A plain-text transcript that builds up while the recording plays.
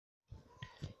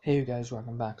Hey you guys,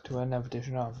 welcome back to another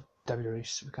edition of WWE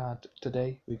SuperCard.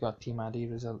 Today we got Team ID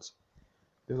results,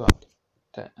 we got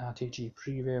the RTG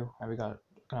preview, and we got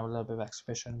gonna have a little bit of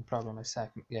exhibition, probably on my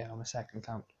second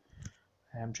count.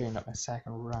 I'm dreaming up my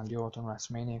second Randy Orton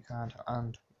WrestleMania card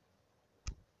and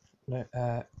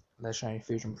Legendary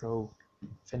Fusion Pro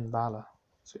Finn Balor.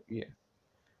 So yeah,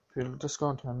 we'll just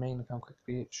go into my main account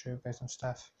quickly, show you guys some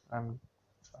stuff, and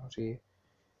obviously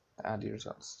the ID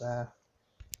results there,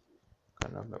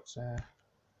 got another looks there,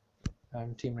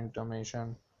 Team Ring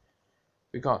Domination.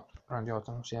 We got Randy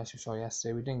Orton, obviously, as you saw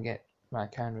yesterday. We didn't get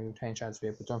Mark Henry with 20 shots,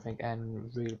 but don't think any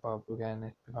real Bob were getting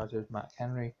it because it was Mark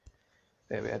Henry.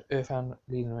 But we had Irfan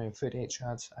leading away with 38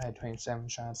 shots. I had 27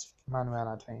 shots. Manuel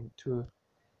had 22.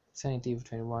 Sunny D with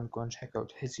 21. Go and check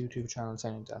out his YouTube channel,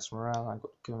 Sunny Das Morale. I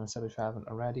got given 75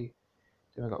 already.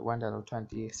 Then we got Wendell with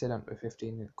 20. Sidon with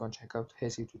 15. Go and check out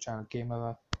his YouTube channel, Game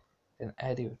Over. Then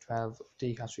Eddie with 12.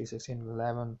 DCast316 with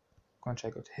 11. Go and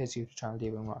check out his YouTube channel,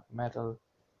 Devon Rock Metal.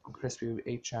 Crispy with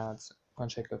 8 shards. Go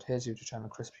and check out his YouTube channel,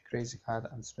 Crispy Crazy Card,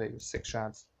 and Display with 6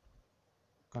 shards.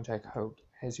 Go and check out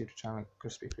his YouTube channel,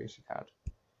 Crispy Crazy Card.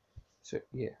 So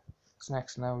yeah, so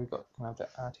next now we got gonna have the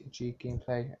RTG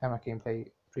gameplay,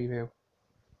 gameplay preview.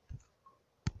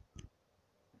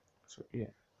 So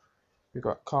yeah, we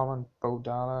got Common, Bo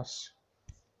Dallas.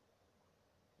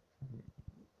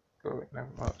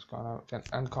 What's going out? Then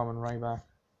Uncommon Ryback,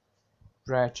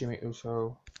 Rare Jimmy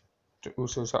Uso. The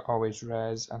Usos are always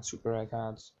rares and super rare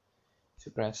cards.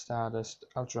 Super Rare Stardust,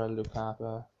 Ultra Luke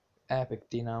Harper, Epic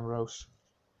Dean Ambrose,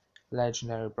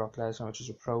 Legendary Brock Lesnar, which is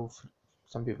a pro.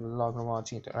 Some people logging on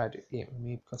seem to read it with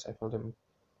me because I pulled him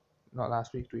not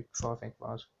last week, the week before I think it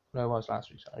was. No, it was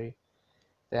last week, sorry.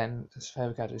 Then the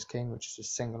Survivor card is King, which is a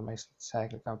single my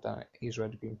cycle countdown. He's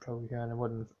already been pro here and I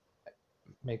wouldn't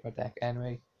make my deck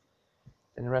anyway.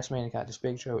 Then the WrestleMania card is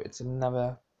Big Show. It's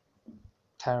another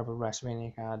terrible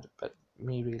WrestleMania card, but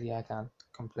me really I can't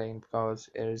complain because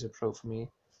it is a pro for me.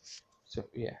 So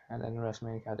yeah, and then the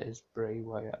WrestleMania card is Bray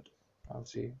Wyatt,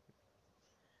 obviously.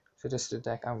 So this is the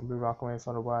deck I'm be rocking with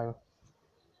for a while.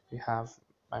 We have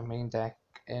my main deck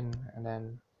in, and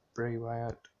then Bray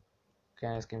Wyatt,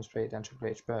 Kenneth Games played, and Triple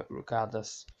H. But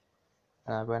regardless,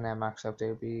 when I max out,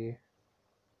 they'll be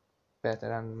better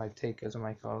than my takers and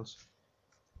my calls.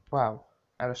 Wow,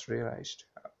 I just realized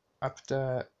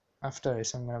after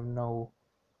this I'm gonna have no.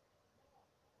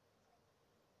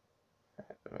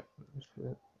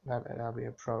 That'll be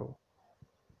a pro.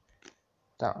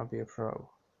 That will be a pro.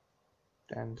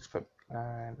 Then just put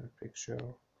Big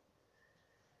Show.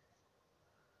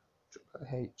 Triple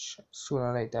H.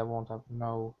 Sooner or later, I won't have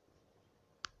no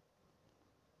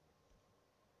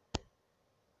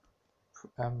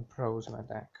pros in my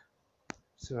deck.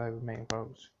 So I would make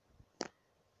pros.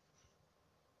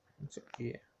 So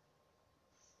yeah.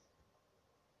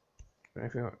 But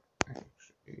if you want,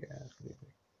 yeah,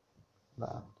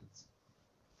 that.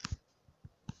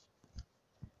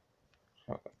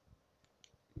 So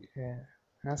yeah,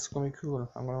 that's gonna be cool.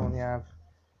 I'm gonna only have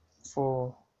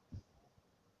more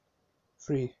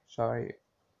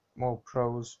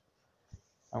pros.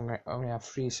 I'm gonna only have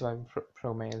 3 Survivor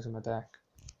Pro males in my deck.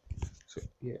 So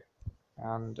yeah,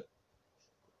 and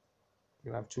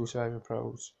you'll have 2 Survivor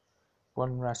Pros,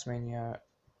 1 WrestleMania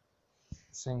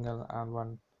single, and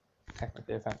 1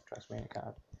 technically event WrestleMania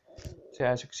card. So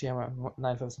as you can see, I'm at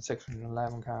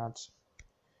 9,611 cards.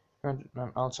 And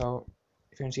also,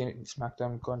 if you haven't seen it in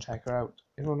SmackDown, go and check her out.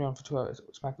 It's only on for 2 hours.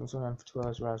 SmackDown's only on for 2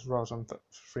 hours, whereas Raw's on for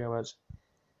 3 hours.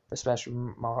 Especially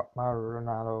Mauro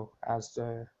Ronaldo as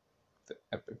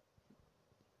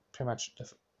pretty much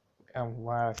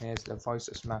where I think is the voice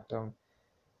of SmackDown.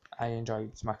 I enjoy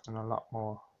SmackDown a lot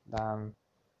more than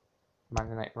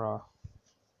Monday Night Raw.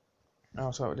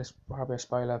 Also, this is probably a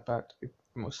spoiler, but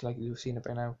most likely you've seen it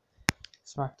by now.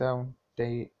 SmackDown,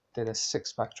 they did a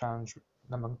 6-pack challenge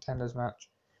number contenders match,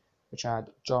 which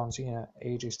had John Cena,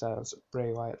 AJ Styles,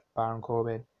 Bray Wyatt, Baron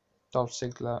Corbin, Dolph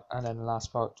Ziggler, and then the last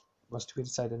spot was to be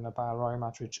decided in a Battle Royal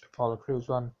match, which Apollo Crews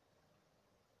won.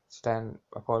 So then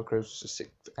Apollo Crews was the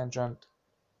 6th entrant,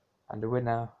 and the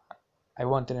winner, I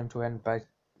wanted him to win, but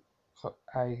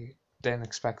I didn't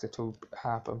expect it to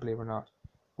happen, believe it or not,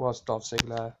 was Dolph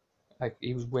Ziggler. Like,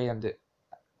 he was way under,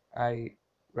 I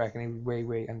reckon he was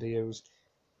way underused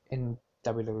in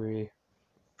WWE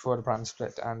before the brand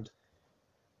split, and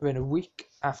within a week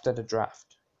after the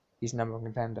draft, he's number 1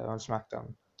 contender on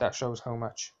SmackDown. That shows how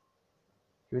much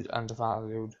he was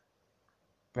undervalued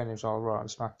when it was all Raw and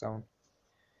SmackDown.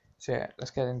 So yeah, let's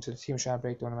get into the team chart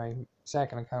breakdown of my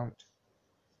second account.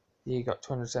 He got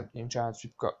 217 charts.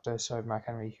 We've got the side Mark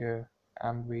Henry here,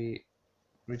 and we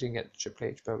didn't get Triple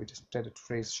H, but we just did it to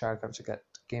raise the shard count to get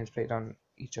games played on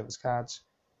each of his cards.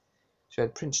 So I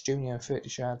had Prince Jr. 30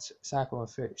 shards, Sacco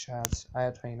 30 shards, I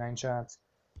had 29 shards,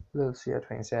 Lil C at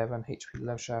 27, HP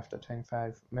Loveshaft at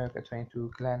 25, Merc at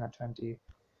 22, Glenn at 20,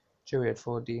 Joey at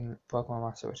 14, Pokemon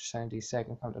Master at 70,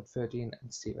 Second Count at 13,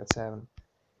 and Steve at 7.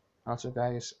 Also,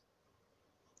 guys,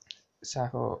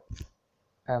 Sacco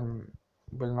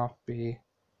will not be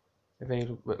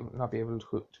able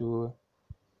to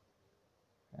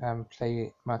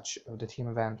play much of the team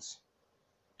events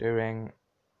during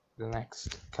the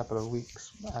next couple of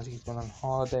weeks as he's been on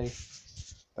holiday,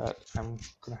 but I'm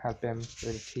going to help him with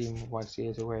the team whilst he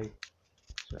is away.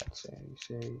 So let's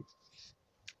say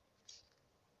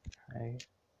I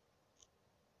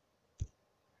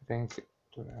think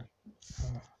do that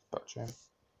butcher him.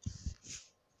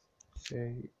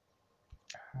 Say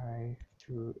hi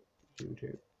to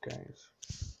YouTube guys,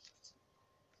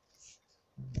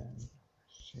 and then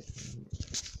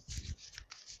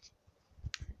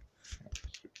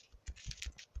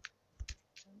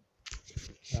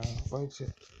why is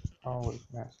it always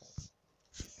messed up?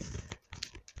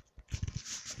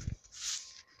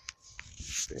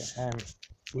 So yeah, I'm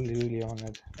really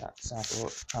honoured that Sato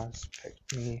has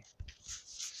picked me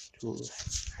to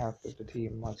help with the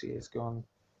team once he is gone.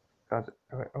 Because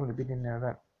I've only been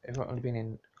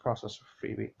in Colossus for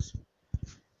 3 weeks.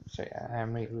 So yeah, I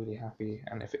am really happy.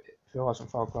 And if it wasn't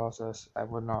for Colossus, I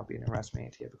would not be in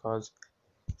WrestleMania, because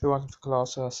if it wasn't for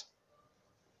Colossus,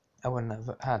 I wouldn't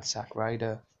have had Zack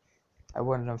Ryder. I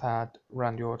wouldn't have had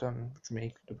Randy Orton to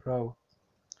make the Pro.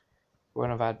 I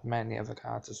wouldn't have had many other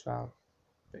cards as well.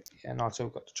 But, yeah, and also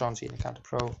got the John Cena card to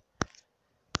Pro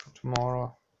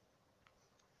tomorrow.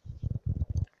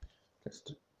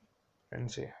 Just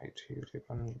say hi to YouTube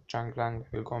on Janglang.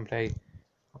 We'll go and play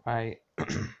my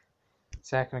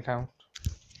second account.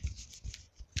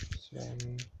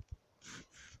 Say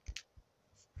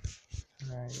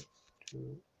hi to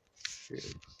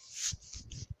YouTube.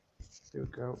 Here we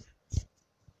go.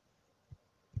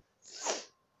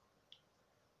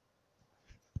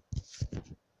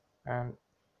 And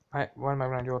one of my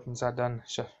Randy Ortons are done.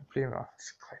 It's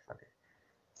quite funny.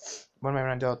 One of my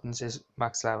Randy Ortons is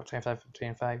max level 25 from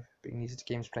 25, but he needs the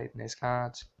games played in his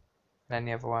cards. And then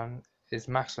the other one is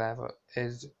max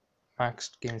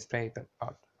games played but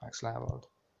not max leveled.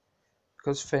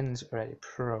 Because Finn's already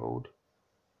pro'd,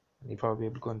 and he'd probably be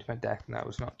able to go into my deck now,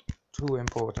 it's not too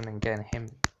important in getting him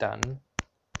done.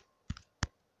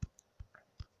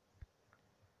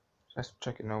 So let's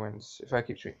check it no wins. If I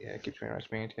keep doing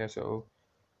WrestleMania here, so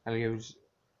I'll use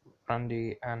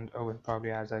Randy and Owen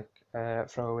probably as like a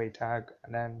throwaway tag,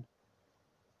 and then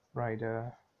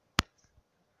Ryder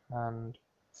and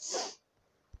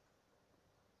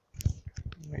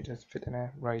we just fit in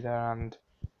there, Ryder and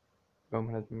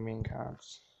Roman as my main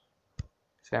cards.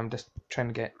 So I'm just trying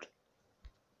to get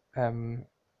done.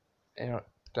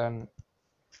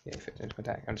 Yeah, fit into my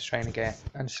deck. I'm just trying to get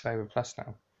Anti-Survivor Plus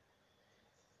now.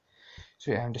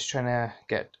 So yeah, I'm just trying to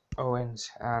get Owens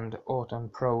and Orton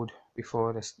pro'd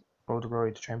before this Road to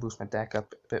Glory to try and boost my deck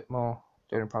up a bit more.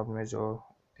 The only problem is, level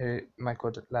might go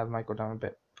down a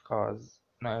bit, because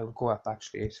no, it'll go up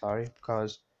actually. Sorry,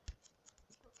 because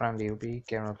Randy will be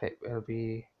going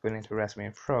into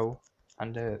WrestleMania Pro,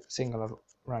 and the single of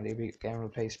Randy will be getting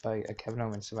replaced by a Kevin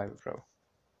Owens Survivor Pro.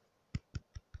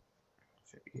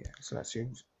 So yeah, so let's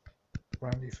use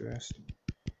Randy first.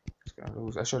 It's gonna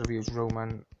lose. I should have used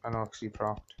Roman and actually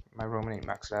propped. My Roman ain't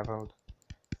max leveled.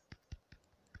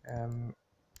 Roman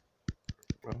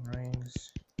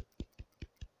Reigns.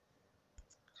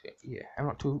 So yeah, I'm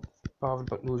not too bothered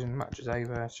about losing matches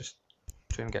either. It's just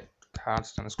trying to get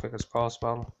cards done as quick as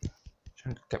possible.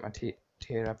 Trying to get my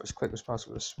tier up as quick as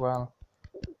possible as well.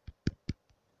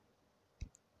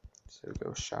 So we'll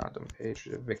go Charlotte and Paige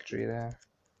with a victory there.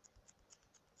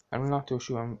 I'm not too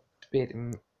sure. I'm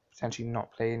debating potentially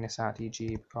not playing this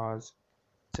RTG because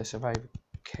to survive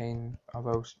Kane,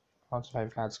 although all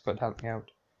survival cards could help me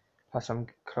out. Plus I'm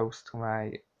close to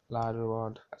my large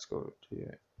reward. Let's go to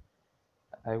it.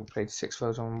 I played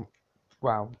 6,000,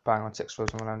 wow, bang on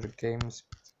 6,100 games.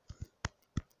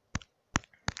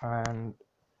 And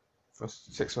for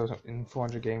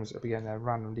 6,400 games, I'll be getting a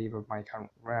random lever of my account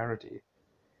rarity.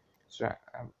 So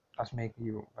that's making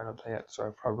you when I play it, so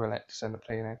I probably will end up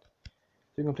playing it.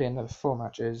 So we can play another 4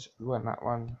 matches. We won that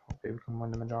one. Hopefully we can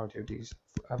win the majority of these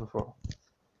other 4.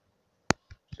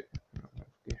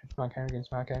 Mark Henry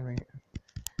against Mark Henry.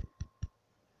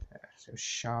 So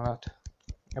Charlotte.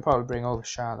 I'll probably bring over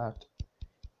Charlotte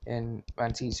in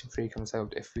when season 3 comes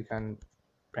out if we can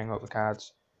bring over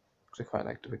cards, because I quite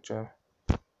like the picture.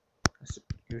 Let's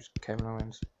use Kevin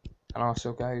Owens. And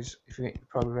also, guys, if you've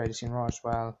probably already seen Raw as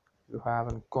well, If you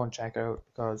haven't, go and check it out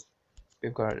because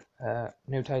we've got a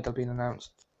new title being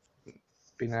announced.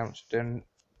 The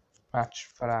match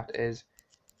for that is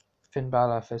Finn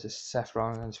Balor versus Seth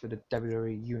Rollins for the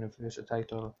WWE Universal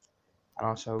title, and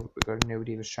also we've got a new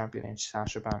Divas champion in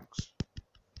Sasha Banks.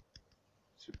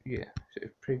 So yeah, so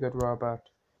pretty good Raw, but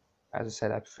as I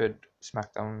said, I preferred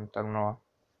SmackDown than Raw.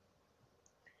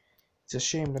 It's a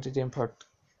shame that they didn't put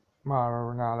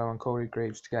Mauro Ranallo and Corey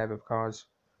Graves together because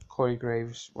Corey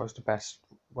Graves was the best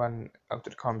one out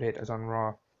of the commentators on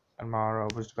Raw, and Mauro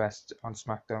was the best on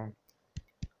SmackDown.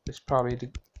 This probably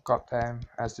got them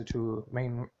as the two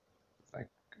main, like,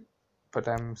 put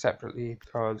them separately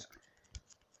because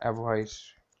otherwise,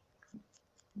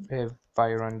 with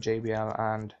Byron, JBL,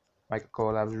 and Michael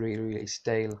Cole, that was really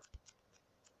stale.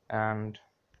 And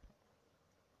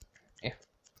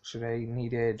so they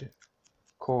needed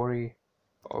Corey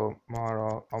or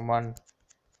Mauro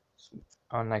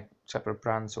on like separate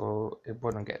brands so it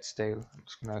wouldn't get stale. I'm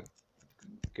just gonna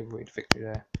give away the victory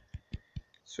there.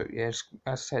 So yeah, as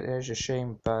I said, it's a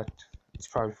shame, but it's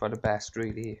probably for the best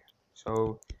really.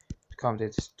 So the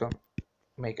commentators don't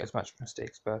make as much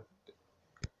mistakes, but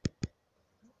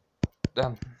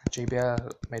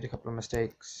JBL made a couple of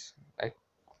mistakes, like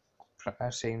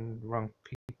saying wrong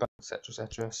people,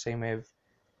 etc. Same with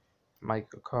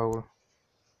Michael Cole.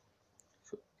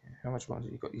 So, how much more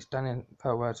you got? He's done in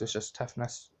per words. It's just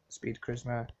toughness, speed,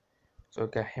 charisma. So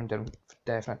get him done for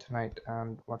definite tonight,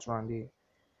 and watch Randy.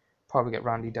 Probably get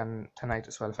Randy done tonight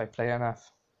as well if I play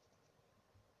enough.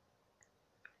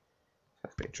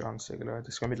 That's big John Ziggler.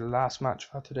 This is gonna be the last match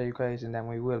for today, you guys, and then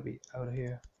we will be out of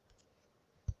here.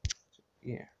 So,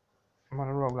 yeah, I'm on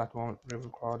a roll at the moment,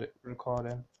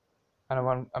 recording, and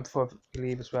I'm before we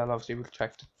leave as well. Obviously, we'll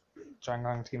check the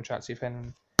Janglang team chat, see if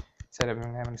anyone said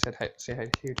everything, and said hi, say hi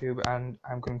to YouTube, and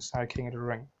I'm going to start King of the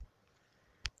Ring.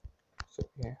 So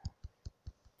yeah,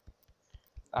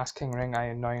 last King Ring I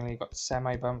annoyingly got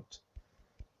semi-bumped,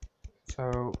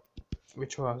 so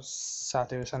which was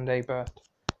Saturday or Sunday, but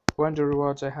one of the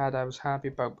rewards I had I was happy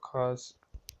about because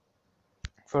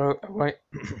for a while,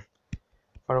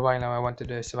 for a while now I wanted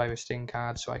a Survivor Sting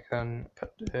card so I can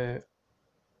put the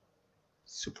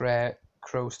Super Rare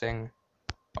Crow Sting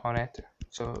on it,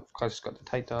 so because it's got the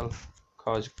title,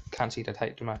 because you can't see the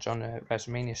title match on the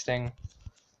WrestleMania Sting,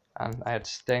 and I had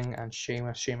Sting and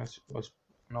Sheamus. Sheamus was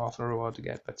an awful reward to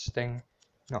get, but Sting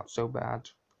not so bad.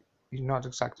 He's not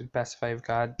exactly the best Survivor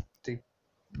card. They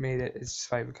made it his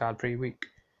Survivor card pretty weak,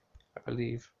 I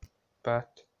believe, but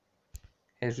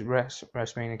his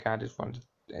WrestleMania card is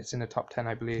it's in the top 10,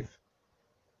 I believe.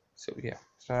 So yeah,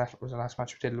 so that was the last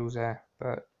match we did lose there,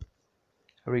 but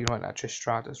I really want that Trish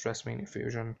Stratus WrestleMania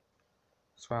Fusion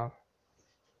as well.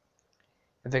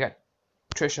 If they get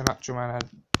Trish and Macho Man,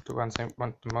 the ones I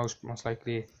want the most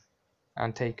likely,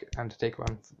 and to take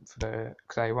one for the,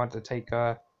 because I want to take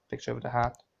a picture of the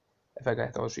hat. If I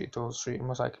get those three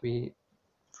most likely be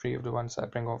 3 of the ones that I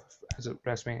bring over as a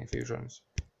WrestleMania Fusions.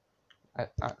 I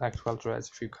like 12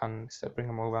 Reds if you can still bring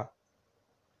them over.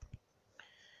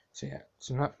 So yeah,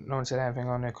 so no one said anything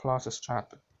on the Colossus chat,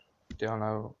 but they all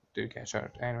know do get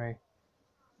shouted anyway.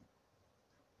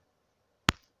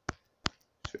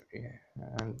 So yeah,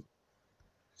 and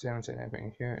does anyone say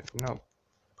anything here? No,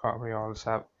 probably all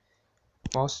have.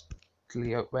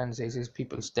 Mostly Wednesdays is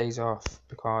people's days off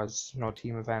because no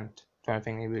team event. The only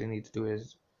thing they really need to do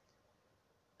is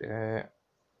the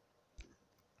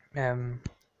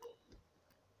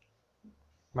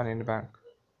Money in the Bank.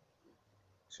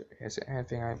 So is there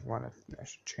anything I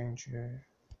should change here?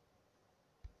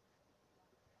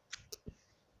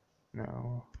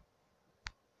 No.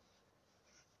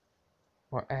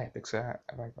 What epics have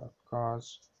I got?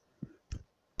 Because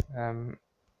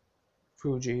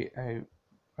Fuji,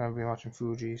 I've been watching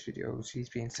Fuji's videos. He's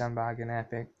been sandbagging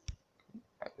epic,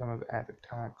 some of the epic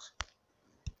tags,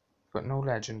 but no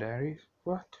legendaries.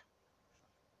 What?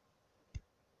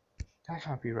 That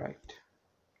can't be right.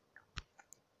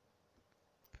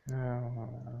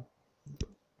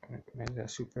 Maybe they're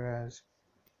super as,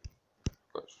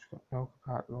 but no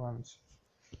compatible ones.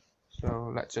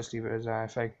 So let's just leave it as that.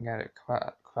 If I can get a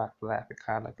compatible epic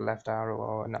card like Left Arrow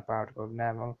or an Up Arrow to go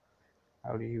Neville,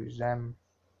 I would use them.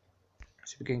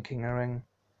 So begin King of the Ring.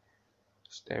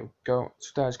 So there we go.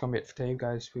 So that's gonna be it for today,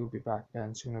 guys. We'll be back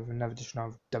again soon with another edition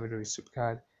of WWE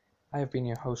SuperCard. I have been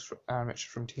your host, Richard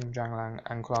from Team Janglang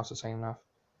and Colossus signing off.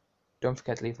 Don't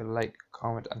forget to leave a like,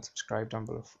 comment, and subscribe down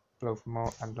below for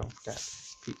more. And don't forget,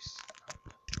 peace.